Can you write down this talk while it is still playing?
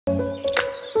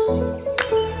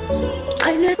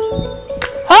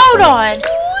Hold on.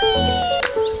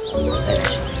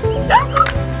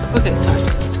 Okay, sorry.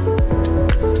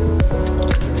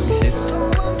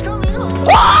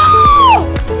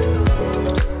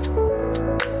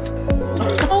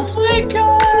 Oh my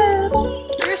god!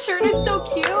 Your shirt is so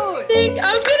cute. I'm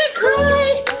gonna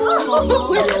cry.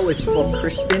 We always for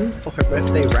Kristen for her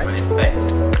birthday, right? My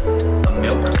face. A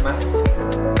milk mask.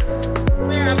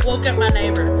 Where I woke up my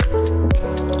neighbor.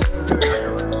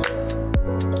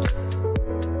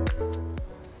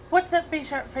 What's up,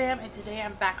 B-Sharp fam? And today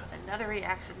I'm back with another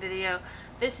reaction video.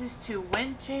 This is to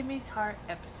Win Jaimes' Heart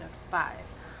episode 5.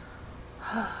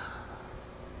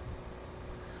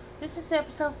 This is the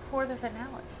episode before the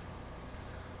finale.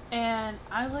 And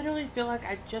I literally feel like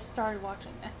I just started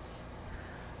watching this.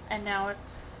 And now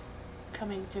it's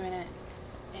coming to an end.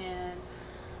 And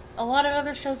a lot of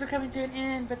other shows are coming to an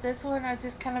end, but this one I've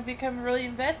just kind of become really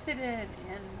invested in.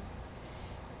 And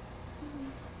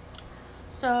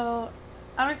so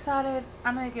I'm excited.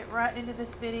 I'm going to get right into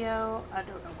this video. I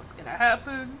don't know what's going to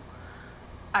happen.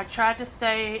 I tried to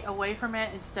stay away from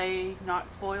it and stay not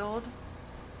spoiled.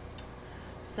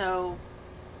 So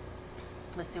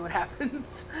let's see what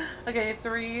happens. Okay,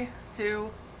 3, 2,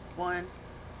 1,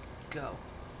 go.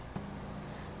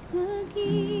 I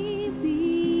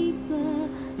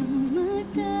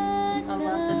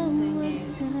love the singing.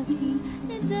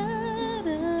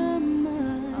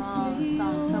 Oh, the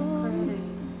song's so pretty.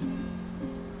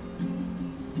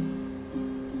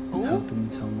 How to win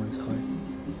someone's heart.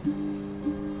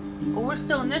 Oh, we're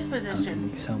still in this How to position.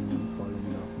 make someone fall in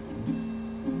love with you.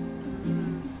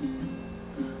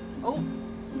 Oh,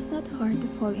 It's not hard to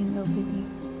fall in love with you.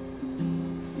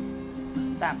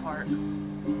 that part.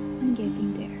 I'm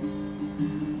getting there.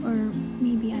 Or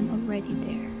maybe I'm already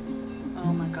there.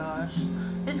 Oh my gosh.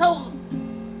 This whole...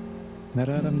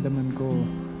 Nararamdaman ko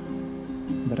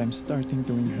that I'm starting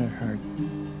to win her heart.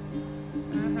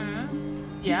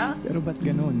 Yeah? Pero ba't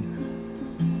ganun?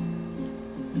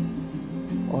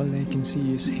 All I can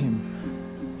see is him.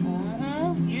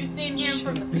 You've seen him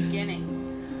from the beginning.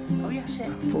 Oh yeah, shit.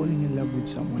 I'm falling in love with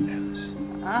someone else.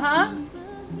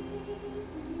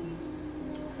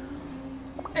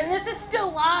 And this is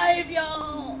still live,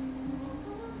 y'all.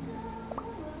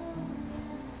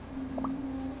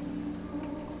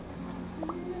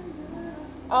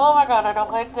 Oh my god, I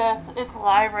don't like this. It's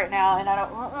live right now, and I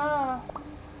don't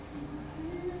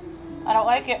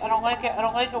like it. I don't like it. I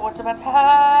don't like it. What's about to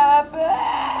happen?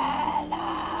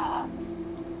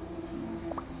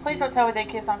 Please don't tell me they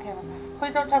kiss on camera.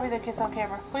 Please don't tell me they kiss on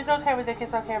camera. Please don't tell me they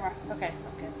kiss on camera. Okay,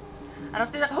 okay. I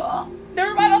don't see that. Oh,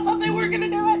 never mind. I thought they were gonna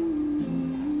do it.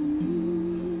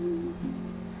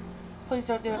 Please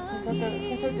don't do it. Please don't do it.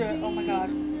 Please don't do it. Oh my god.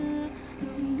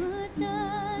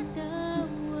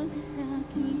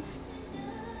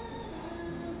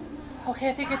 Okay,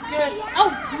 I think it's good. Oh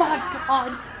my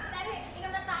god.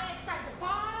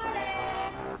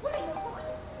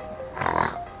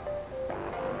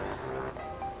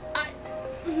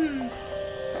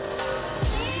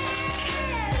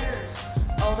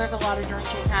 Oh, there's a lot of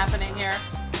drinking happening here.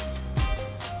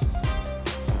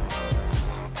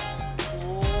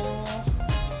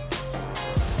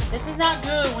 This is not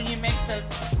good when you mix a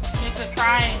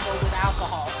triangle with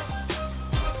alcohol.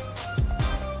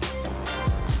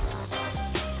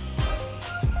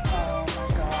 Oh my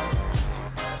god.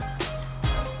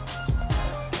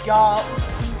 Y'all.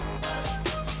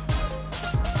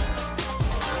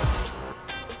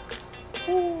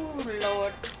 Oh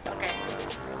Lord. Okay.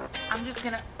 I'm just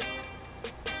gonna...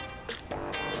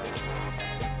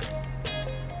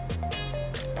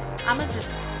 I'ma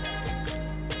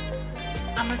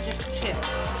just chill.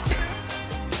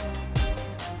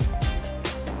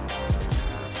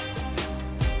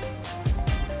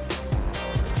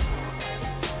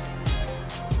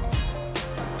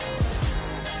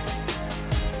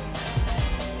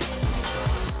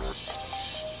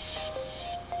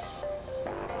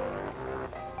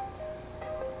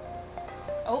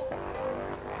 Oh.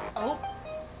 Oh.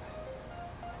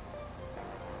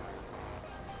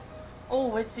 Oh,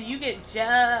 wait, so you get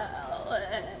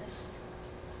jealous.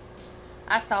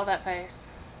 I saw that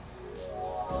face.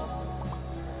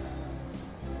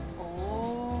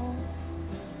 Oh.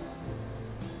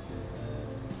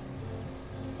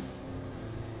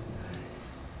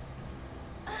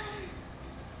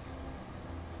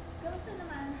 Kamusta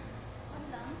naman? Okay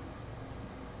lang?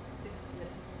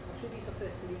 Actually,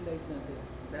 successful yung live natin.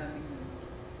 Daming...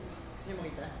 Gusto niyo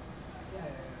makita?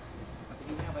 Yeah.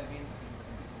 Patigin niya ba again?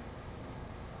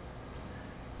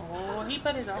 Oh, he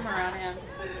put his arm around him.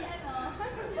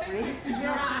 Really?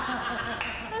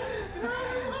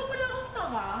 Oh, wala akong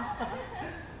tama.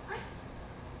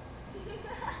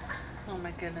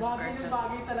 goodness Bagay gracious. na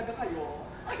bagay talaga kayo.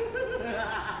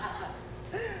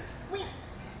 Wait,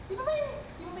 di ba may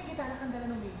gitara kang dala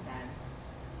nung minsan?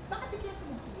 Bakit di kaya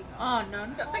tumutugin ka? Oh no,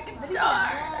 not the guitar!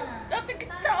 Not the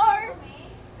guitar!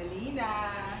 Dali na!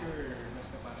 Sure,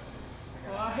 basta para sa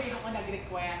Hoy, ako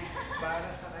nag-request. para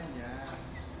sa kanya.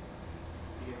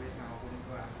 Sige, wait na, kukunin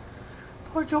ko ah.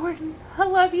 Poor Jordan, I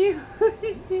love you.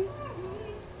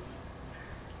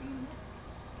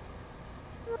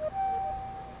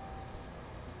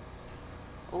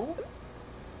 Oh.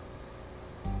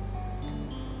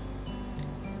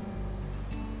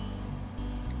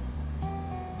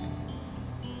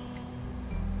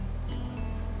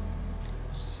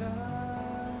 Sa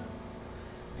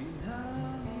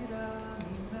dinami-rami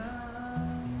na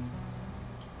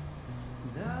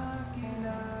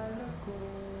nakilala ko,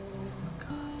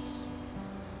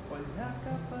 wala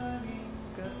ka pa rin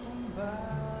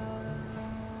katumbas.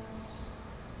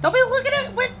 Don't be looking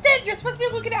at Winston! You're supposed to be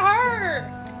looking at her!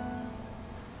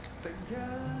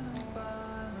 Tagal ng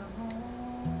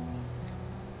panahon,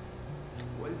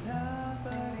 wala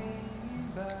pa rin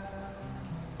iba,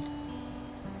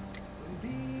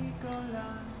 kundi ko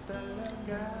lang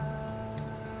talaga.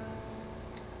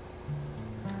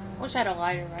 Wish I had a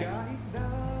lighter right now. Kahit na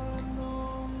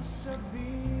anong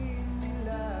sabihin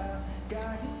nila,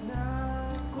 kahit na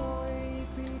ako'y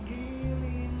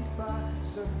pigilin pa,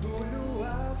 sa dulo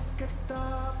at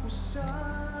katapusan,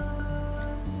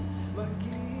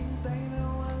 maghihintay na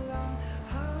walang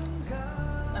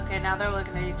hanggan. Okay, now they're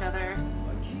looking at each other.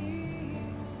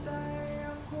 Maghihintay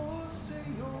ako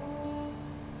sa'yo,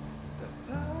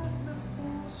 tapat na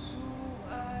puso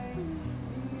ay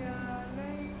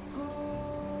ialay ko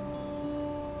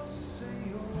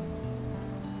sa'yo.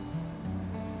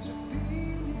 Sa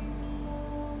piling mo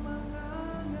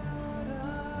mangangarap,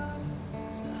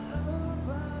 sa habang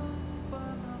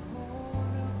panahon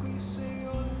ako'y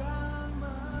sa'yo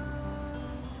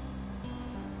lamang,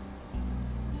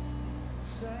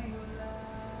 sa'yo lamang.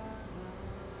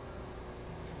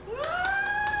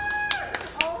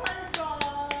 Oh my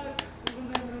God! Ang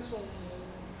ganda ng song mo.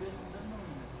 Ganda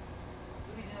nun.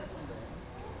 Original song ba yan?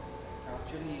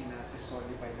 Actually, nasa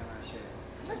Solidify na nga siya.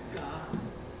 Talaga?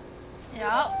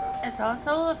 Yep, it's all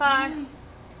solidified.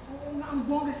 Oo nga, ang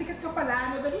bongga. Sikat ka pala.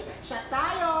 Ano, dali? Shot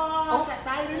tayo! Oh. Shot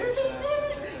tayo! Dali!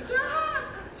 Shot!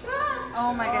 Shot!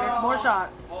 Oh my goodness, more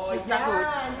shots. Oh, It's not good.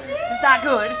 yan. It's not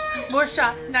good. More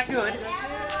shots, not good.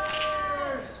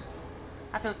 Cheers!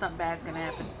 I feel something bad's gonna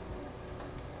happen.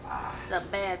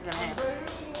 Something bad's gonna happen.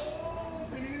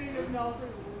 Pinilinap na ako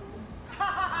sa'yo.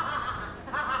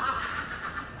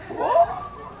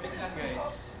 Wait lang guys.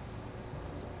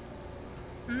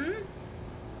 Hmm?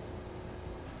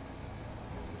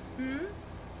 Hmm?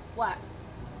 What?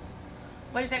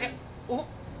 Wait a second. Oh.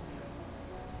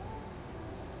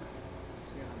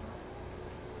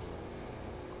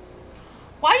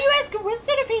 Why are you asking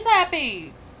Winston if he's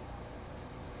happy?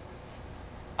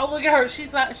 Oh, look at her.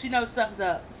 She's like, she knows something's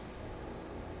up.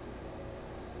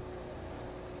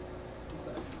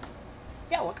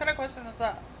 Yeah, what kind of question is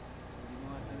that? Hindi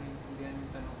mo ata naiintindihan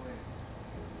yung tanong ko eh.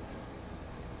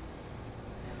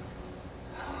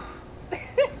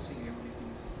 Sige, ulitin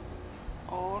mo.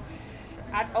 Oh,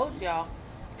 I told y'all.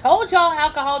 Told y'all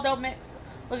alcohol don't mix.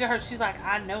 Look at her. She's like,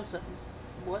 I know something.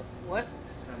 What? What?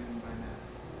 Sabi mo ba na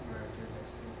you are your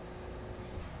best friend?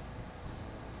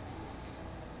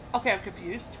 Okay, I'm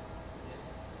confused. Yes.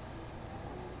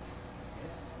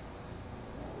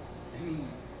 I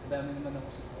mean, dami naman ako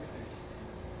supporters.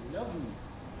 Love me.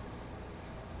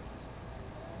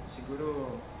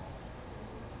 Siguro,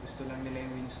 gusto lang nila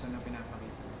yung Winston na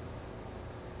pinapakita.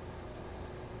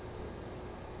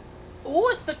 Oh,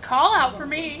 it's the call out for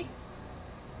me.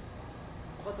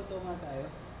 Ako totoo nga tayo.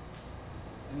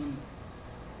 I mean,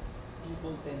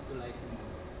 people tend to like you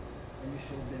more when you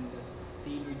show them the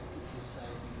tailored to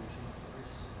society version of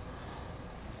course.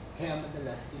 Kaya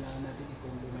madalas, kailangan natin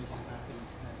i-compromise yung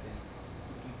happiness natin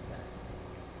to keep that.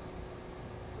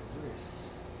 Worse.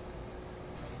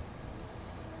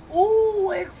 Oh,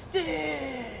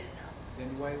 Winston. Then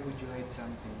why would you hide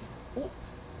something? Oh,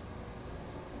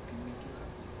 That can make you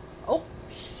happy. oh,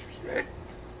 shit.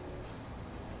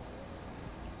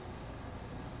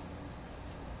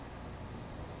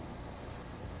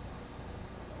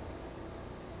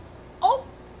 Oh.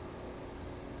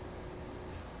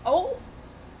 Oh.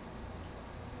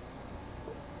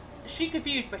 She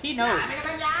confused, but he knows. Grabe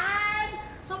naman yan!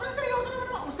 Sobrang seryoso naman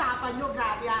ang usapan nyo.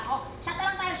 Grabe ako. Shot na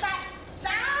lang tayo, shot!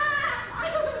 Shot!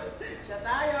 Shot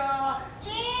tayo!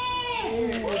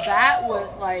 Cheers! Ooh, that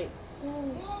was like,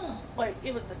 Mm. like it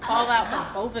was the call out from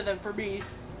both of them for me.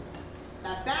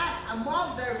 The best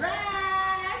among the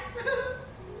rest!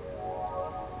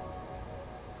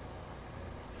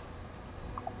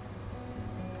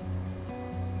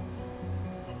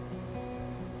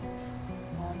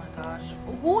 gosh.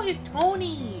 Who is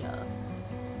Tony?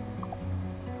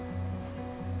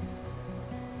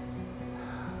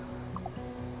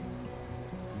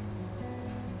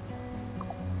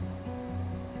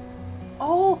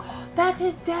 Oh, that's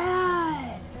his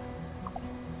dad.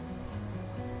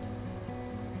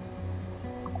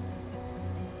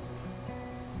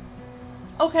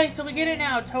 Okay, so we get it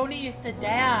now. Tony is the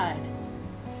dad.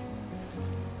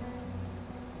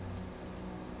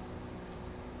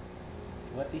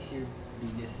 What is your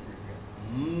biggest regret?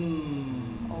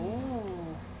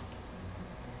 Oh.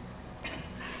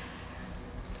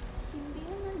 Hindi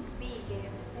naman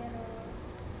biggest, pero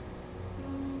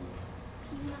yung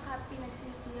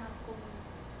pinaka-pinagsisihan kong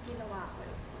ginawa ko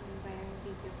is yung viral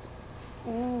video ko.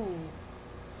 Ooh.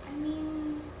 I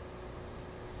mean,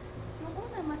 nung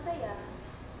una masaya,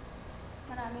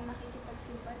 maraming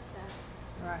makikipagsimpat siya.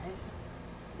 Right.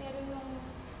 Pero nung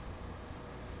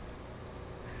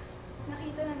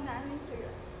nakita lang namin ko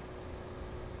yun,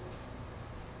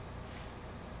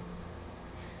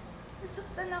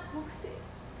 nasaktan ako kasi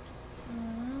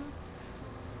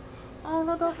Oh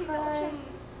no, don't nakita ko cry. siyang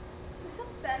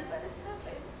nasaktan para sa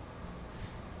akin.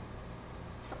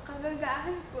 Sa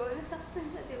kagagahan ko, nasaktan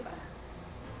siya, diba?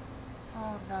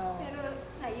 Oh no. Pero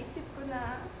naisip ko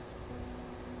na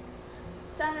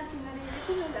sana sinarili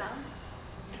ko na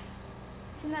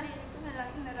lang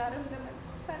yung nararamdaman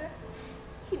ko para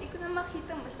hindi ko na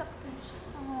makita masaktan siya.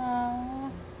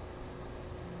 Aww.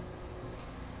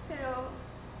 Pero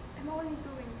I'm only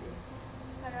doing this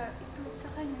para i-prove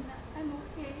sa kanya na I'm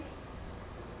okay.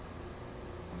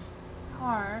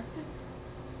 Heart.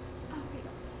 Okay.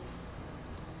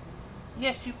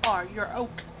 Yes, you are. You're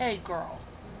okay, girl.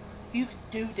 You can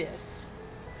do this.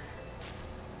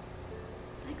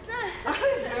 Next na!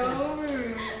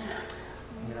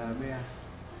 Grabe ah.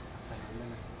 Saktan ko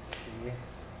lang. Sige.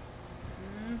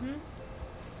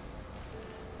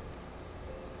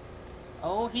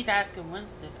 Oh, he's asking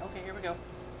Winston. Okay, here we go.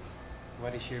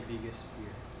 What is your biggest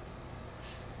fear?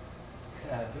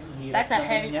 Grabe, ang hirap That's a naman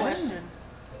heavy yan. question.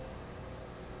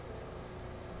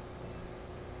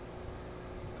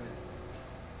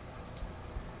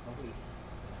 Okay.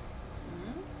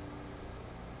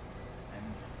 I'm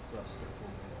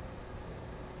claustrophobic.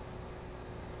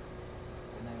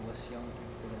 When I was young,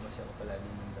 tulong kasi ako palagi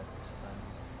ng dad ko sa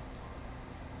family.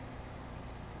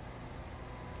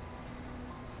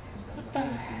 What the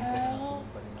hell?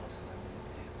 Pa rin ako sa family.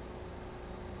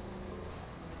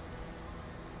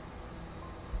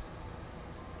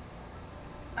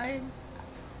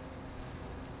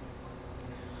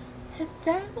 His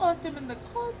dad locked him in the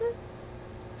closet?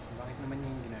 Bakit naman niya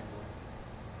yung ginagawa?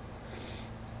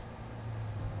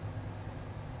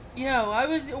 Yeah,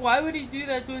 why would he do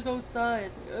that to his own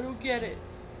son? I don't get it.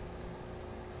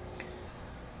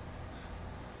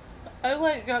 I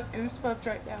like got goosebumps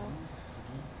right now.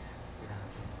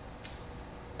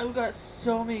 I've got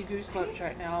so many goosebumps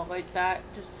right now. Like that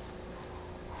just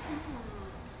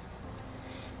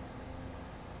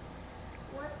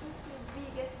What is your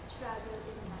biggest struggle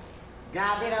in life?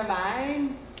 Grabe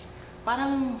naman.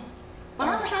 Parang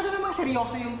masyado namang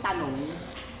seryoso yung tanong.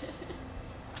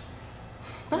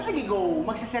 Pero sige, go.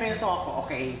 Magsiseryoso ako,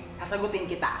 okay? Sasagutin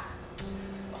kita.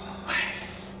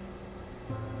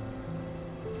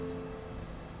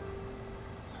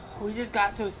 we just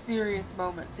got to serious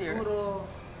moments here. Siguro,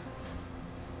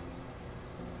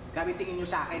 grabe tingin nyo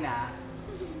sa akin, ha?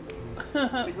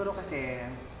 Siguro kasi,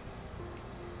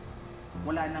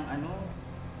 wala nang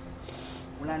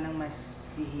mas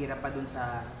hihirap pa dun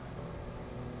sa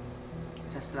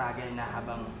struggle na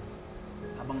habang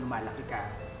lumalaki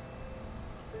ka.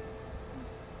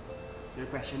 You're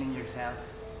questioning yourself.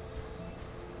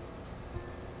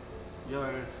 Your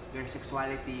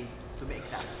sexuality, to be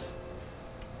exact.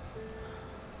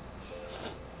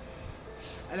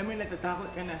 Alam mo,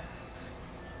 natatakot ka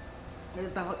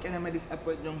na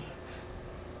ma-disappoint yung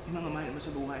mga mahal mo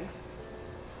sa buhay.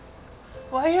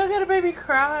 Why you gonna make me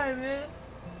cry, man?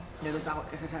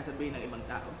 Natatakot ka sa sasabihin ng ibang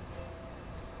tao.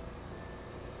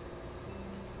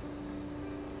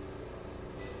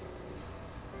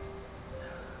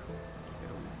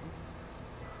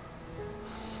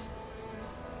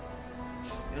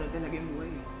 Pero talaga yung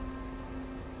buhay.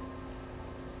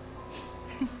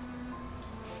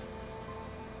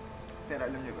 Pero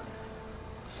alam niyo ba?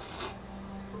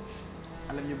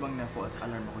 Alam niyo bang na-false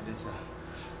alarm ako dyan sa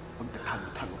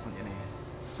pagtatago-tago ko niya na yan?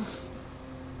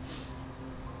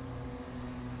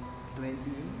 20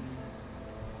 years?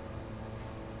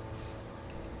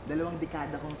 2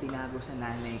 dekada kong tinago sa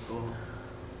nanay ko.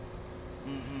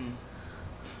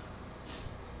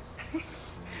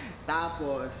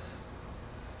 Tapos,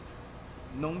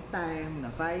 nung time na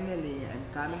finally I'm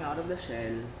coming out of the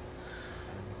shell,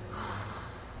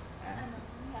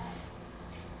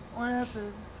 What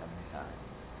happened? sabi niya sa akin,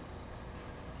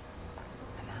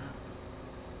 anak,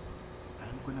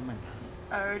 alam ko naman ha.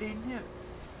 I already knew.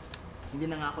 Hindi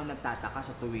na nga ako nagtataka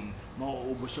sa tuwing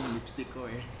mauubos yung lipstick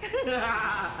ko eh.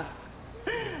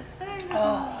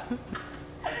 Oh.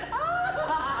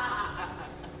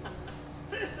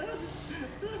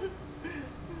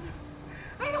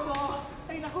 Ay nako!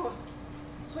 Ay nako!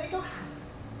 So ikaw ha?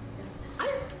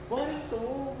 Ay! Boring to!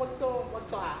 Wag to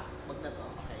ha? Wag na to,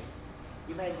 okay?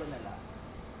 Ibahin ko na lang.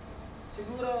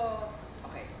 Siguro,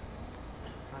 okay.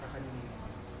 Para kanina yung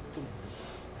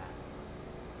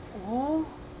Oh.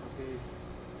 Okay.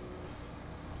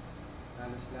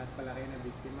 Halos lahat pala kayo na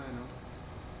biktima, no?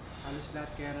 Halos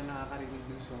lahat kaya na nakakarinig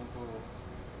ng song ko.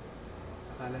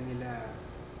 Akala nila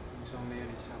yung song na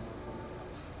yun is someone from the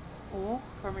past. Oh,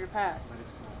 from your past. But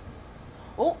it's not.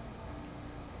 Oh.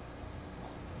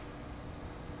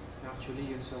 Actually,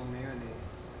 yung song na yun eh,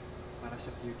 para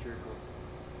sa future ko.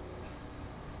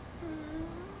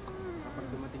 Kapag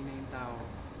dumating na yung tao,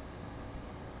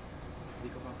 hindi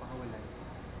ko papakawalan.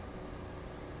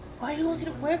 Why do you look at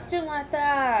a question like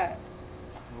that?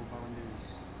 No boundaries.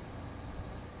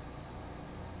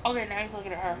 Okay, now he's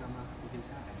looking at her. Wala makakapigil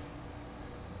sa akin.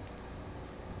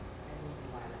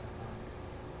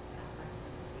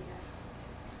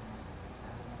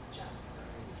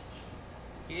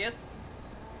 Yes.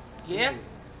 Yes.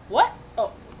 What?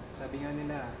 Oh. Sabi nga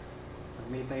nila, pag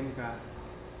may time ka,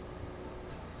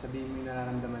 sabihin mo yung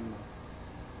nararamdaman mo.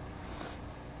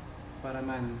 Para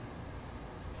man,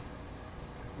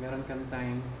 meron kang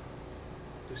time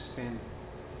to spend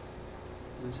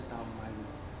dun sa taong mahal mo.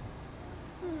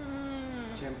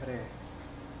 Siyempre,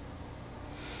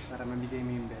 para mabigay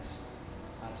mo yung best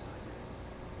para sa kanya.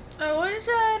 I wish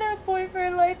I had a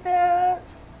boyfriend like that.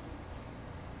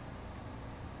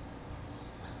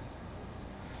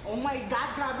 Oh my God,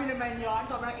 grabe naman yun.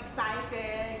 Sobrang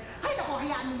exciting. Ay, naku,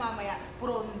 hayaan mo mamaya.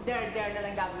 Puro dare na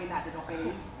lang gagawin natin,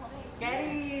 okay?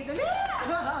 Keri, dali!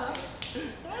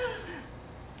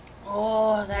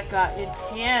 Oh, that got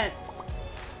intense.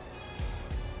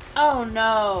 Oh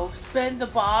no, spin the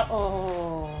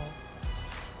bottle.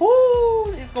 Oh.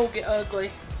 Woo, it's gonna get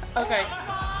ugly. Okay.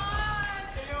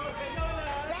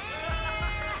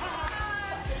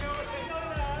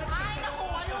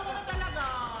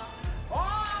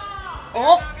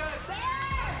 Oh!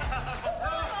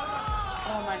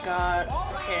 Oh my god,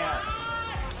 I can't.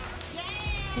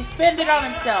 He spent it on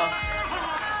himself.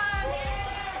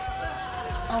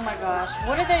 Oh my gosh,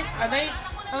 what are they,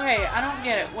 okay, I don't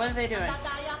get it. What are they doing?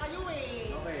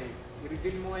 Okay,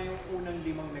 i-reveal mo nga yung unang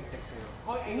 5 nag-text sa'yo.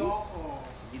 Hoy, ayoko.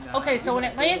 Okay, so when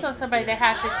it lands on somebody, they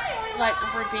have to, like,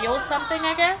 reveal something,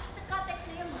 I guess? Nakatext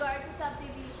niya yung guard sa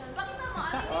subdivision. Bakit mo?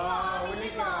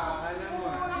 Huli ka, alam mo.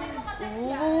 Bakit mo ka-text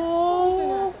yan?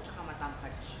 Ooh. Tsaka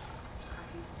matangkad siya. Tsaka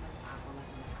his man ako lang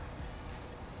yung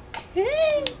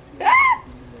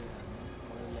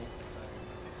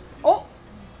Oh!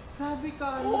 Grabe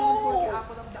ka, Oh! no? Porque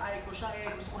ako lang daay ko siya eh.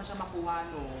 Gusto ko na siya makuha,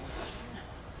 no?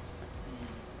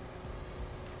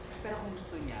 Pero kung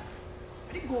gusto niya,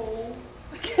 pwede go!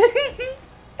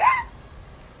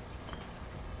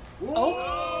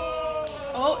 Oh!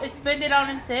 Oh, it spent it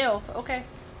on himself. Okay.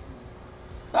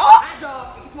 Ah, Oh!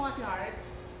 Joke! Ikis mo nga si Heart.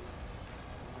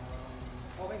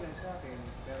 Okay lang sa akin,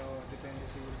 pero depende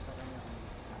siguro sa kanya kung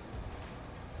gusto niya.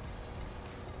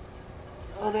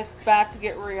 Oh, this is about to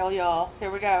get real, y'all.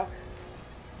 Here we go.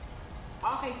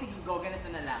 Okay, sige, go.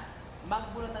 Ganito na lang.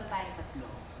 Magbunutan tayong tatlo.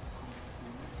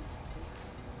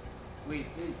 Wait.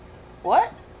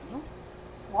 What? Ano?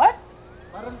 What?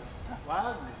 Parang,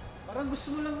 wag. Parang gusto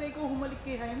mo lang na ikaw humalik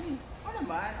kay Jaime. Ano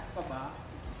naman? Ako pa ba?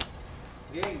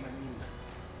 Game, Manila.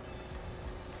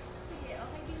 Sige,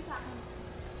 okay din sa akin.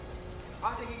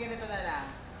 Oh, sige, ganito na lang.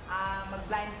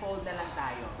 Mag-blindfold na lang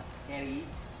tayo. Harry?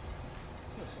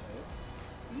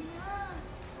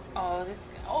 Oh, this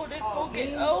go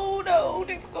get, oh no,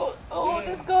 this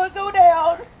go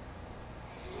down.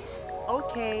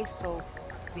 Okay, so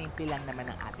simple lang naman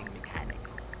ang ating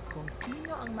mechanics. Kung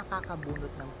sino ang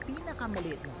makakabunot ng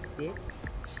pinakamaliit na stick,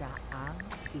 siya ang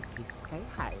kikis kay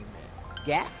Jaime.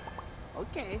 Gets?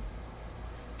 Okay.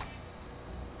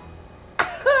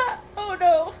 Oh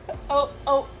no.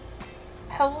 Oh.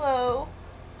 Hello.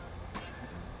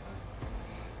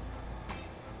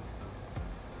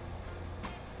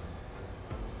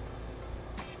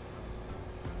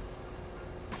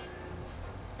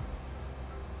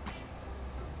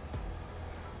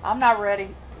 I'm not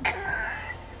ready. I'm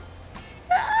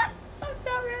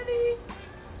not ready.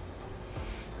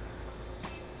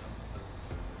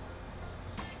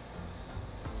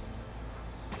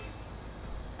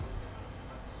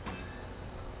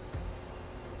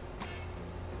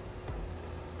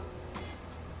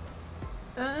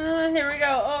 we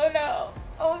go. Oh no.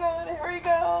 Oh god, here we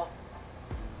go.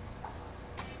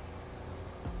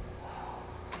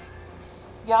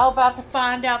 Y'all about to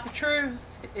find out the truth.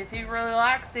 Is he really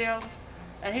likes him?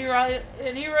 And he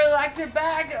really likes it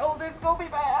back. Oh, this is gonna be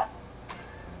bad.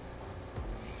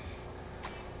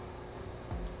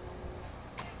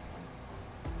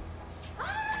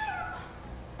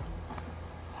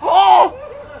 Oh!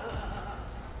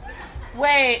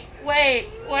 Wait.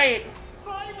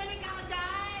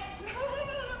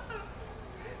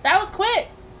 That was quick.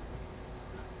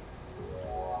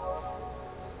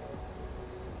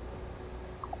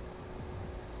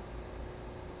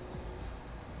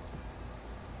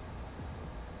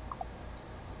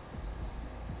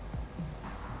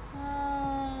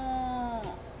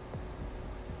 Oh,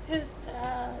 his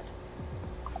dad.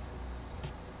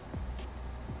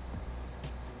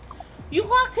 You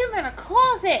locked him in a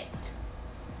closet.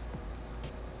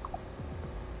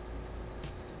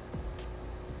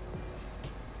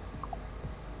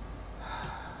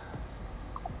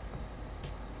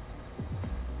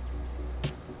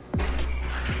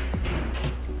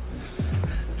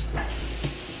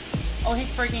 Oh,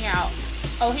 he's freaking out.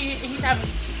 Oh, he's having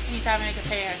a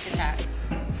panic attack.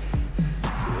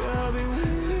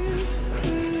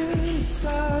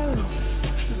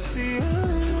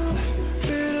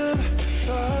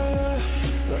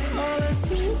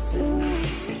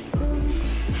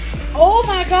 Oh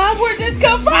my God, where'd this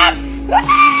come from?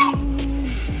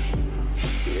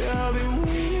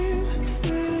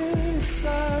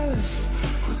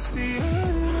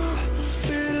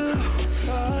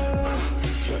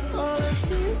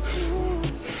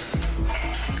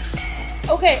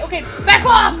 Okay, back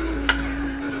off!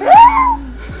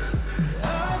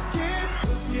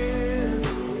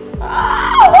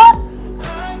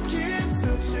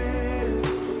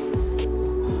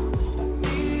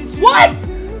 What?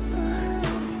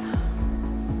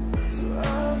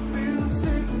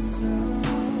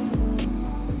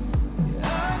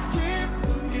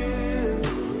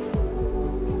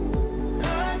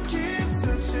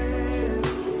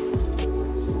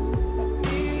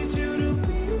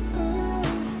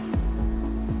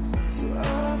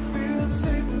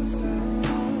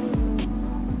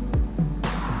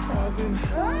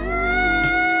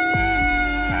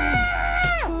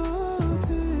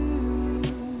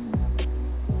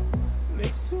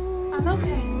 I'm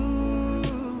okay.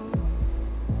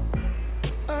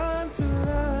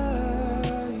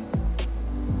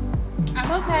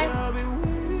 I'm okay.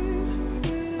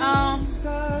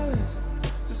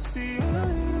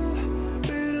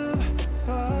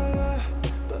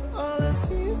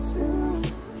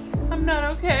 I'm not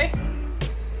okay.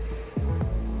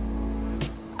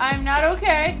 I'm not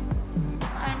okay.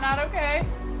 I'm not okay.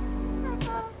 I'm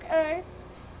not okay.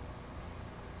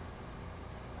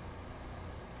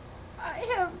 I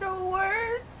have no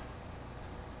words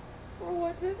for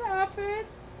what just happened.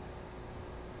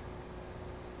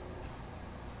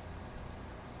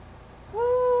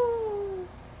 Woo.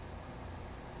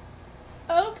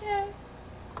 Okay.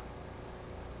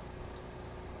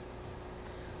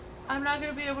 I'm not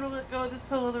gonna be able to let go of this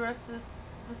pillow the rest of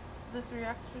this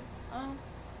reaction.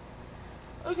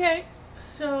 Okay,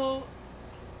 so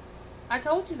I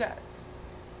told you guys,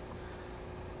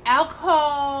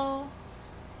 alcohol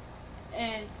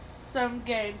and some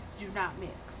games do not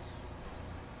mix.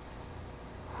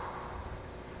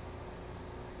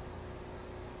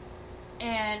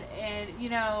 And you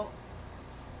know,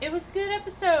 it was a good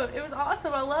episode. It was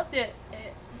awesome. I loved it.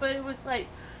 But it was like,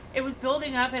 it was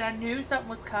building up and I knew something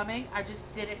was coming. I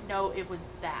just didn't know it was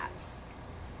that.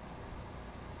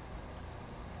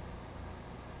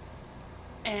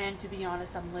 And to be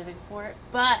honest, I'm living for it.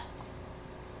 But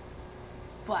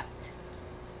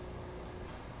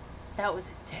that was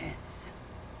intense.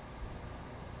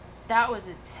 That was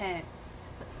intense.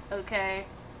 Okay?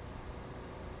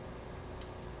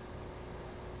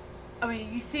 I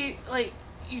mean, you see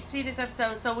this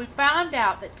episode. So we found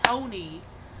out that Tony,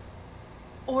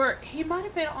 or he might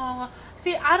have been on.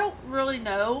 See, I don't really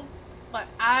know. Like,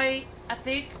 I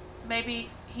think maybe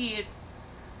he had.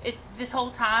 This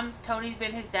whole time Tony's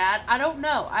been his dad. I don't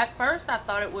know. At first I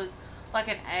thought it was like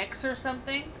an ex or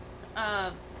something.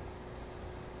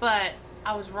 But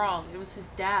I was wrong. It was his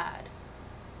dad.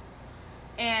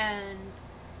 And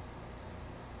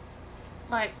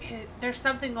like, there's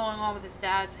something going on with his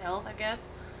dad's health, I guess.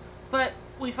 But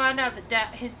we find out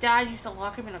that his dad used to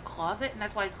lock him in a closet, and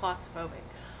that's why he's claustrophobic.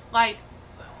 Like,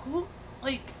 who?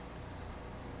 Like,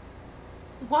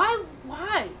 why?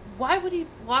 Why would he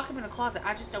lock him in a closet?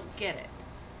 I just don't get it.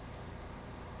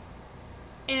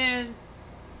 And,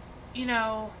 you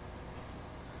know,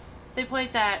 they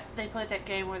played that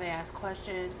game where they ask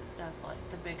questions and stuff, like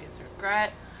the biggest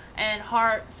regret. And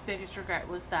Hart's biggest regret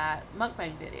was that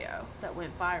mukbang video that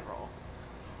went viral.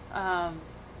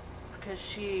 Because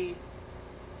she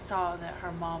saw that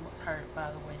her mom was hurt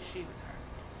by the way she was hurt.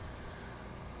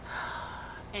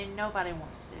 And nobody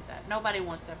wants to do that. Nobody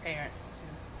wants their parents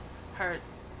to hurt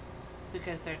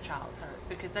because their child's hurt.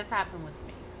 Because that's happened with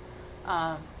me.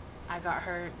 I got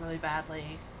hurt really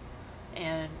badly,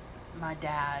 and my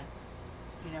dad,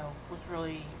 you know, was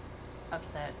really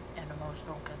upset and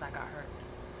emotional because I got hurt.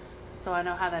 So I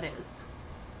know how that is.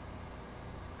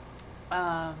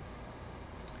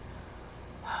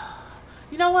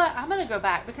 You know what? I'm gonna go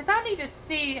back because I need to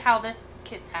see how this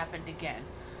kiss happened again.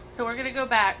 So we're gonna go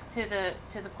back to the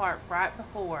part right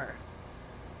before.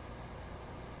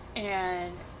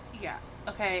 And yeah,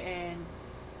 okay, and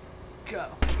go.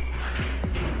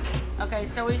 Okay,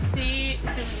 so we see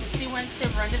Winston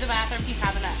run to the bathroom. He's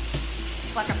having a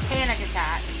panic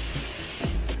attack.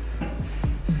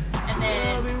 And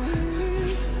then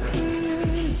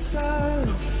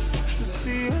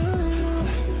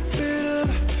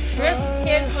this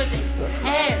kiss was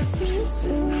intense.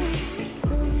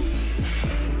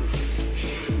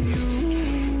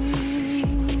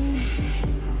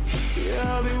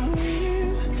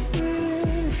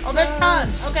 Oh, there's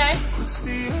tons. Okay.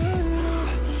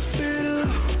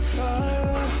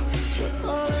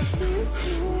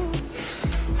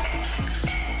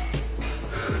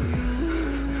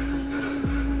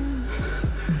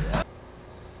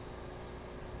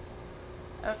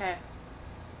 Okay.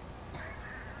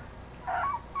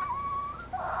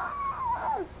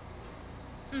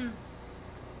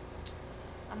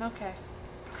 I'm okay.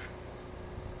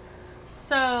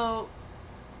 So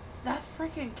that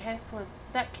freaking kiss was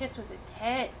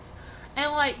intense.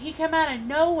 And like he came out of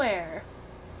nowhere.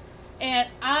 And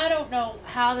I don't know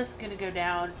how this is gonna go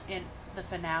down in the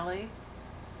finale.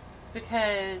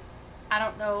 Because I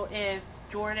don't know if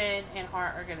Jordan and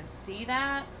Hart are gonna see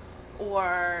that,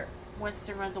 or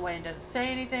Winston runs away and doesn't say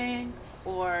anything,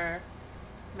 or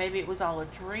maybe it was all a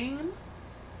dream,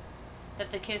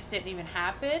 that the kiss didn't even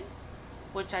happen,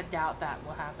 which I doubt that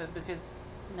will happen because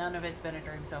none of it's been a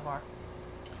dream so far.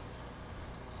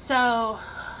 So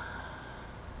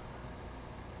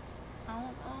I don't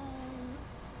know.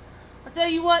 I'll tell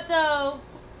you what though,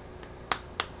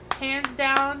 hands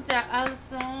down to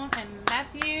Allison and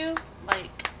Matthew,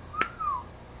 like,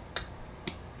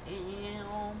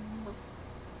 damn,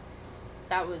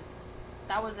 that was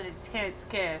an intense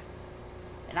kiss,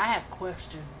 and I have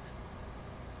questions.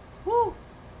 Woo.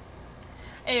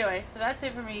 Anyway, so that's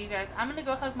it for me, you guys. I'm gonna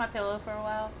go hug my pillow for a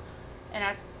while, and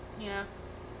at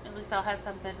least I'll have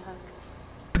something to hug.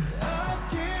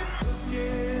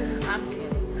 I'm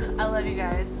kidding. I love you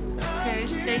guys. Okay,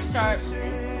 stay sharp,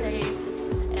 stay safe,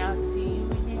 and I'll see